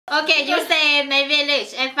Okay, you say my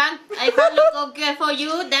village. If I look good for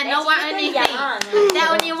you, then no one anything. They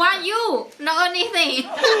only want you, not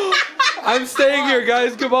anything. I'm staying here,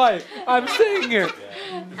 guys. Goodbye. I'm staying here.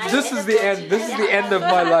 This is the end. This is the end of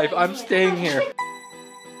my life. I'm staying here.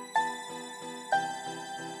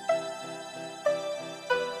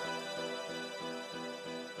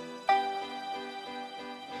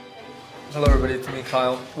 Hello everybody, it's me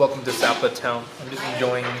Kyle. Welcome to Sapa town. I'm just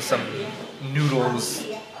enjoying some noodles,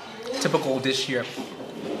 typical dish here,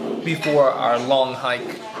 before our long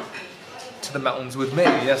hike to the mountains with May.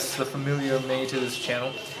 Yes, the familiar May to this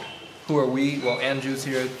channel. Who are we? Well, Andrew's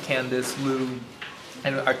here, Candice, Lou,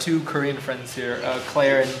 and our two Korean friends here,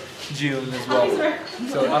 Claire and June as well.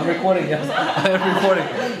 So I'm recording, yes, I'm recording.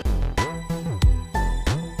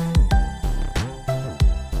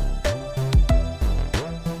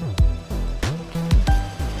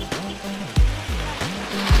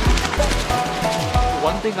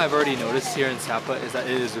 One thing I've already noticed here in Sapa is that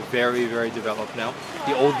it is very, very developed now.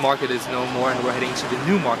 The old market is no more and we're heading to the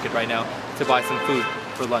new market right now to buy some food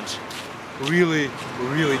for lunch. Really,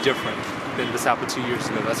 really different than the Sapa 2 years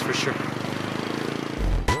ago, that's for sure.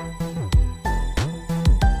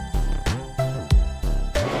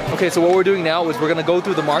 Okay, so what we're doing now is we're gonna go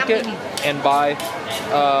through the market and buy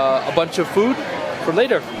a bunch of food for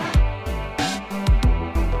later.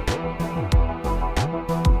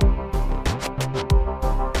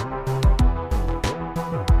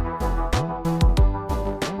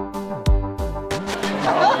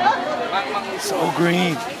 So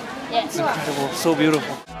green. Yeah. It's incredible. So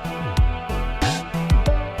beautiful.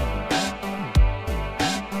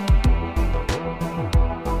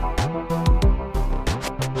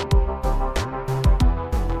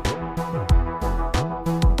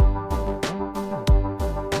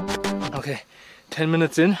 Okay, 10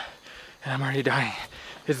 minutes in and I'm already dying.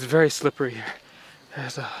 It's very slippery here.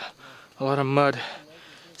 There's a lot of mud.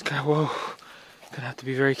 It's kind of, whoa. Gonna have to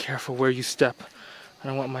be very careful where you step. I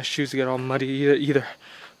don't want my shoes to get all muddy either,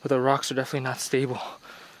 but the rocks are definitely not stable.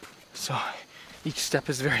 So each step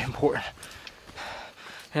is very important.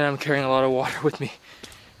 And I'm carrying a lot of water with me.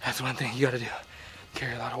 That's one thing you gotta do.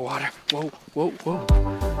 Carry a lot of water. Whoa, whoa, whoa.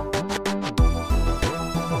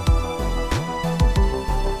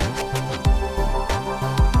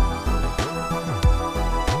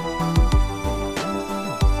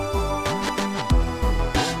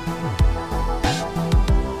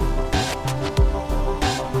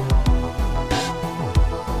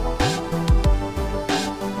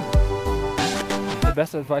 The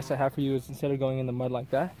best advice I have for you is instead of going in the mud like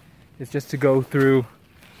that, is just to go through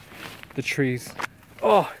the trees.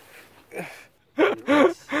 Oh!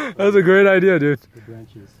 That's a great idea, dude. The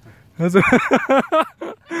branches. That's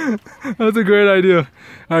a great idea.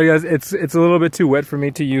 Alright guys, it's a little bit too wet for me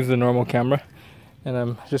to use the normal camera. And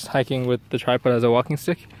I'm just hiking with the tripod as a walking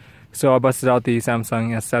stick. So I busted out the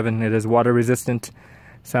Samsung S7. It is water resistant.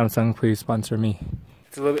 Samsung, please sponsor me.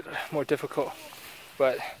 It's a little bit more difficult,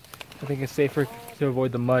 but I think it's safer to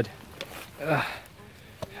avoid the mud.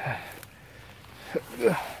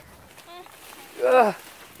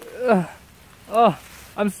 Oh,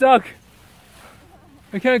 I'm stuck.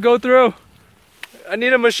 I can't go through. I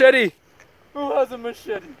need a machete. Who has a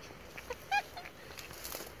machete? I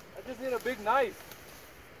just need a big knife.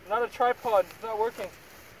 Not a tripod. It's not working.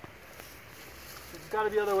 There's got to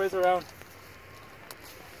be other ways around.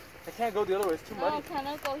 I can't go the other way. It's too muddy. No,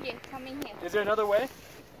 cannot go here. Come in here. Is there another way?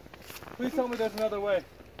 Please tell me there's another way.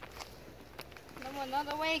 No,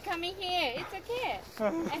 another way. Come in here. It's okay.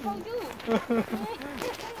 I hold you.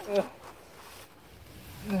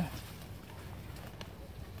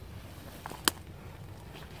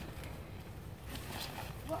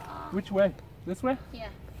 Which way? This way? Yeah.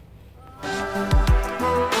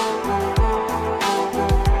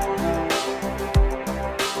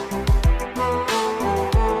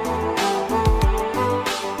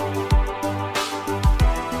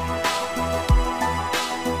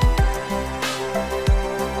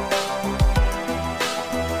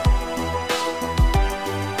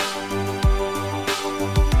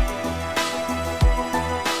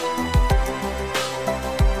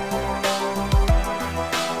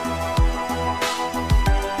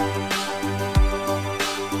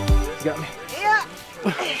 Got me. Yeah.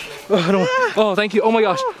 Oh, I don't want, oh, thank you. Oh my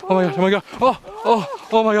gosh. Oh my gosh. Oh my god.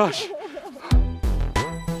 Oh my gosh.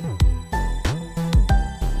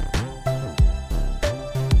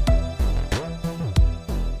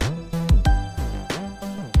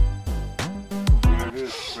 There it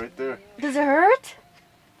is, right there. Does it hurt?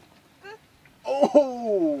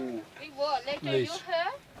 Oh! Later you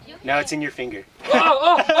hurt? Now it's in your finger.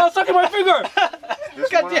 Oh, stuck in my finger!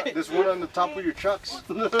 This one on the top of your chucks.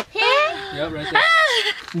 Yeah, right there.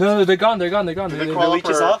 No, they're gone. They're gone. They're gone. Did they crawl up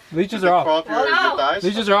leeches her- off? Leeches Did they are crawl off. up your thighs?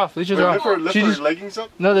 Leeches are off. Leeches are Lift her, off. lift She her just, leggings up.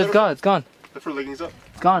 no, it's gone. It's gone. Lift her leggings up.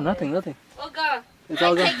 It's gone. Nothing. Nothing. Oh God. It's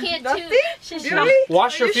all I gone. take it too.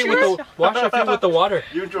 Wash your feet with the with the water.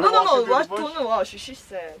 You enjoy No, walking through wash, the bush? don't wash. She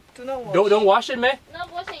said, do not wash. Don't wash it, May. No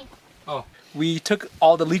washing. We took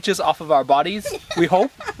all the leeches off of our bodies. We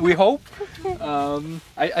hope. We hope.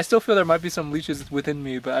 I still feel there might be some leeches within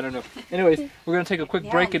me, but I don't know. Anyways, we're gonna take a quick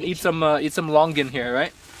break and eat some longan here,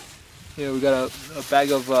 right? Yeah, we got a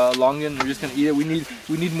bag of longan. We're just gonna eat it.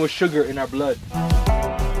 We need more sugar in our blood.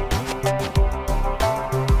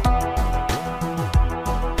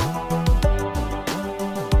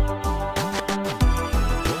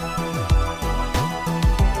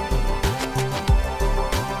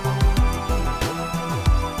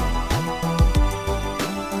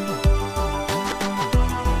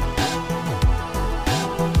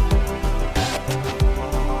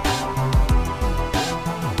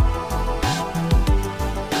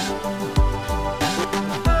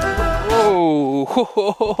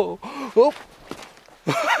 Oh.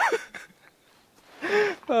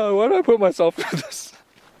 Why did I put myself through this?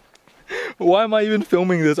 Why am I even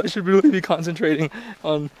filming this? I should really be concentrating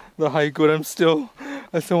on the hike, but I still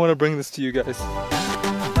want to bring this to you guys.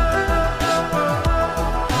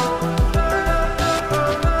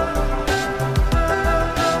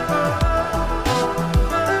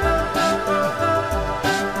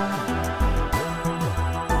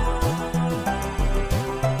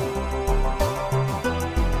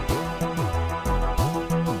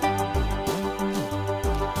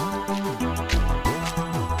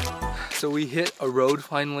 So we hit a road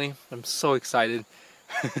finally. I'm so excited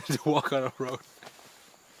to walk on a road.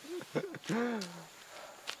 This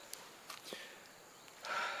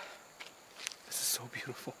is so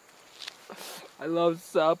beautiful. I love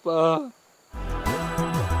Sapa.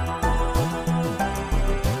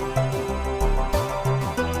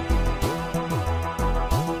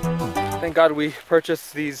 Thank God we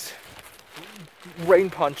purchased these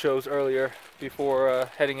rain ponchos earlier before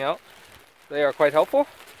heading out. They are quite helpful.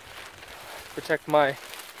 Protect my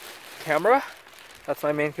camera. That's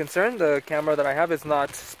my main concern. The camera that I have is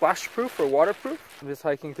not splash proof or waterproof. I'm just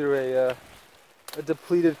hiking through a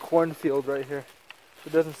depleted cornfield right here.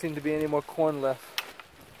 There doesn't seem to be any more corn left.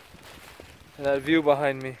 And that view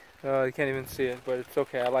behind me, you can't even see it, but it's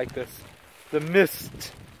okay. I like this. The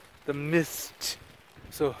mist. The mist.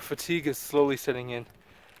 So fatigue is slowly setting in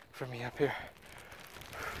for me up here.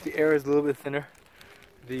 The air is a little bit thinner.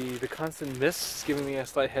 The constant mist is giving me a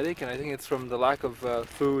slight headache, and I think it's from the lack of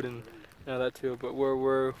food and that too. But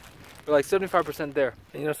we're like 75% there.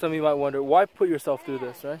 And some of you might wonder, why put yourself through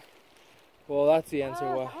this, right? Well, that's the answer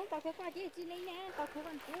why.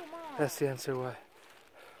 That's the answer why.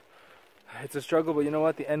 It's a struggle, but you know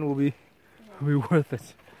what? The end will be worth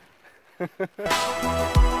it.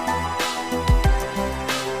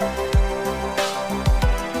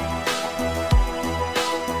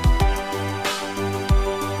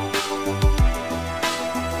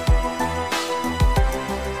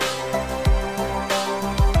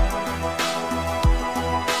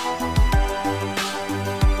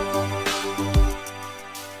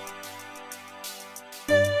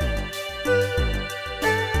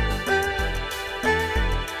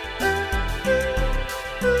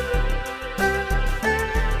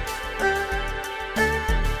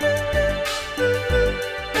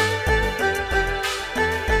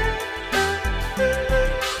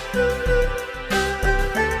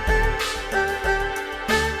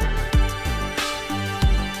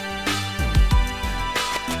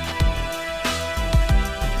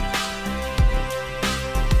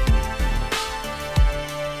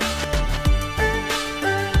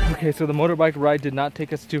 Okay, so the motorbike ride did not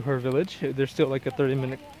take us to her village. There's still like a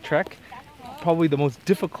 30-minute trek. Probably the most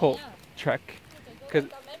difficult trek because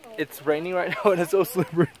it's raining right now and it's so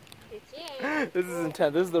slippery. This is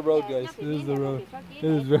intense. This is the road, guys. This is the road. It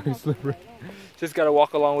is very slippery. Just gotta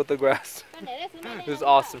walk along with the grass. This is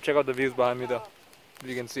awesome. Check out the views behind me though, if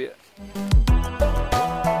you can see it.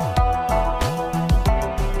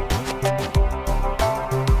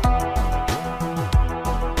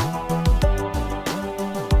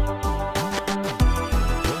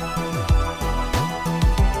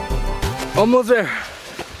 Almost there.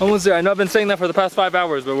 Almost there. I know I've been saying that for the past 5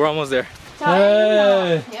 hours, but we're almost there.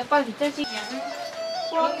 Hey!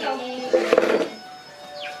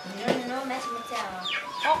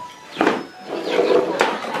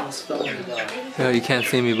 Yeah, you can't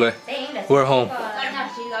see me, but we're home.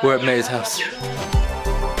 We're at May's house.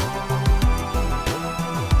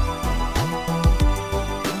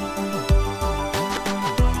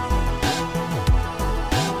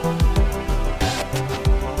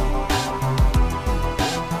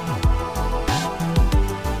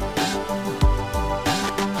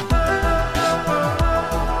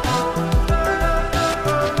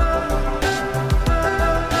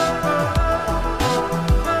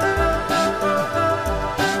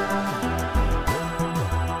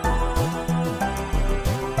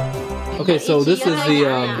 Okay, so this is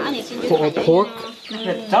the pork,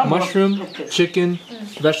 mushroom, chicken,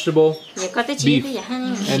 vegetable, beef,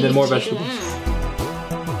 and then more vegetables.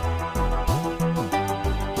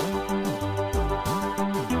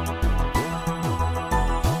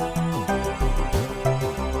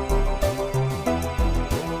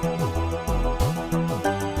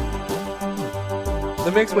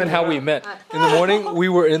 Let me explain how we met. In the morning, we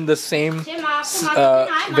were in the same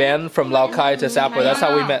van from Lao Cai to Sapa. That's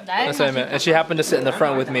how we met. That's how we met. And she happened to sit in the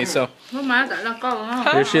front with me, so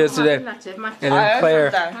here she is today.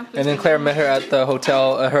 And then Claire met her at the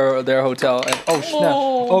hotel, their hotel. And, oh snap!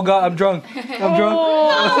 Oh god, I'm drunk. I'm drunk.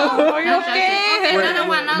 Are you okay?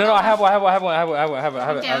 No, I have one,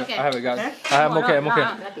 guys.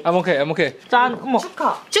 I'm okay.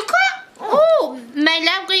 Oh, mày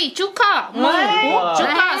làm gì? Chuka.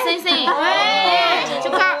 Chuka, xinh.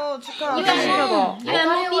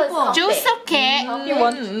 Chú sốc kẹ.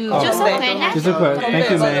 Chú sốc kẹ nhé. Thank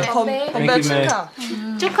you, May. Thank you, May.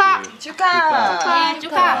 Chuka.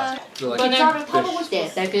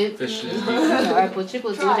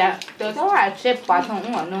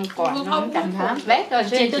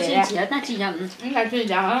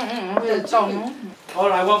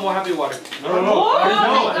 Alright, I want more happy water. No.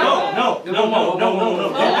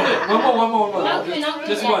 One more.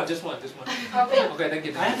 Just one. Okay, thank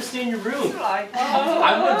you. I have to stay in your room.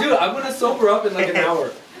 I'm gonna sober up in like an hour.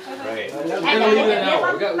 Right. I'm gonna leave in an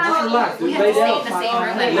hour. Just relax. Dude. Lay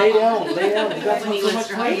down. Lay down. You got so much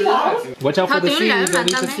time to relax. Watch out for the seeds. Don't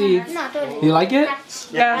eat the seeds. You like it?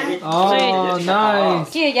 Yeah. Oh,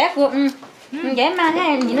 nice.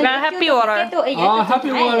 Happy water. Oh,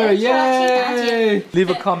 happy water. Yay. Leave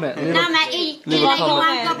a comment. You can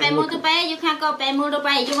go by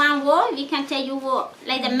motorbike. You want walk? We can tell you walk.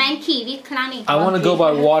 Like the monkey with climbing. I want to go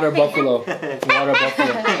by water buffalo.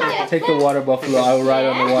 Take the water buffalo. I will ride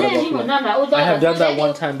on the water buffalo. I have done that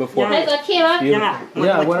one time before. Yeah,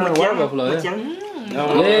 I went on a water buffalo. Yeah.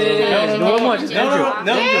 No more. Just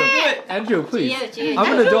Andrew, please.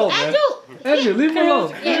 I'm an adult, man. Andrew, leave me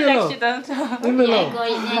alone.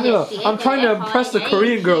 I'm trying to impress the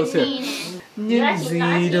Korean girls here. Những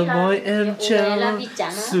gì đâu mỗi em trao,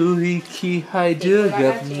 dù khi hai đứa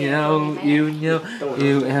gặp nhau, yêu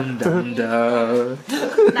em đậm đà.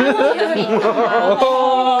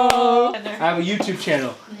 I have a YouTube channel.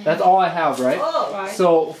 That's all I have, right?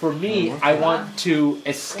 So for me, I want to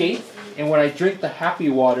escape. And when I drink the happy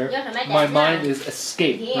water, my mind is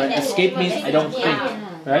escape, right? Escape means I don't think,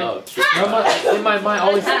 right? In my mind, I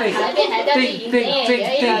always think.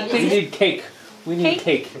 We need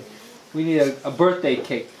cake. We need a birthday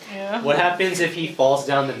cake. Yeah. What happens if he falls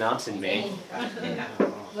down the mountain, May?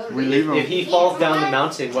 We leave him. If he falls down the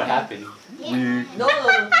mountain, what happened?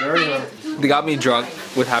 They got me drunk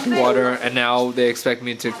with happy water, and now they expect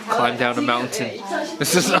me to climb down a mountain.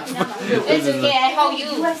 This is not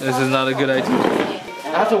a good idea.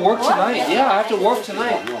 I have to work tonight. Yeah, I have to work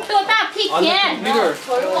tonight. On the computer.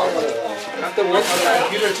 I have to work on the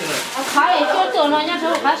computer tonight.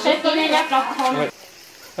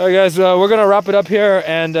 Alright guys, we're gonna wrap it up here,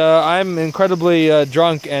 and I'm incredibly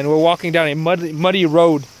drunk, and we're walking down a muddy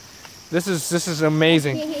road. This is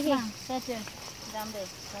amazing.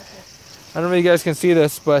 I don't know if you guys can see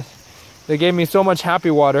this, but they gave me so much happy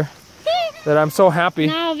water that I'm so happy.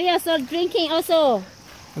 Now we are so drinking also.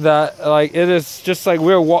 That like it is just like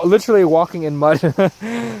we're literally walking in mud,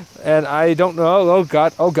 and I don't know.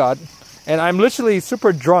 Oh god, and I'm literally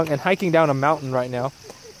super drunk and hiking down a mountain right now.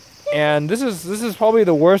 And this is probably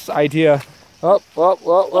the worst idea. Oh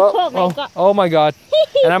my god.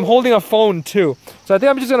 And I'm holding a phone too. So I think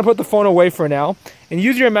I'm just gonna put the phone away for now and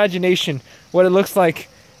use your imagination what it looks like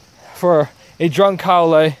for a drunk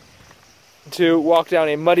kaole to walk down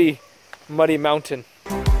a muddy mountain.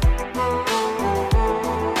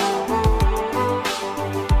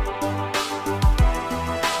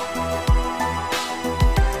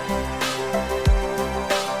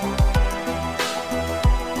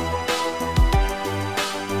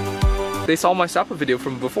 They saw my Sapa video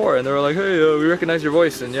from before, and they were like, "Hey, we recognize your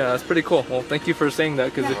voice," and yeah, that's pretty cool. Well, thank you for saying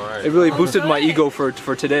that, because it really boosted my ego for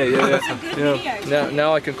today. Yeah.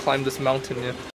 Now I can climb this mountain. Yeah.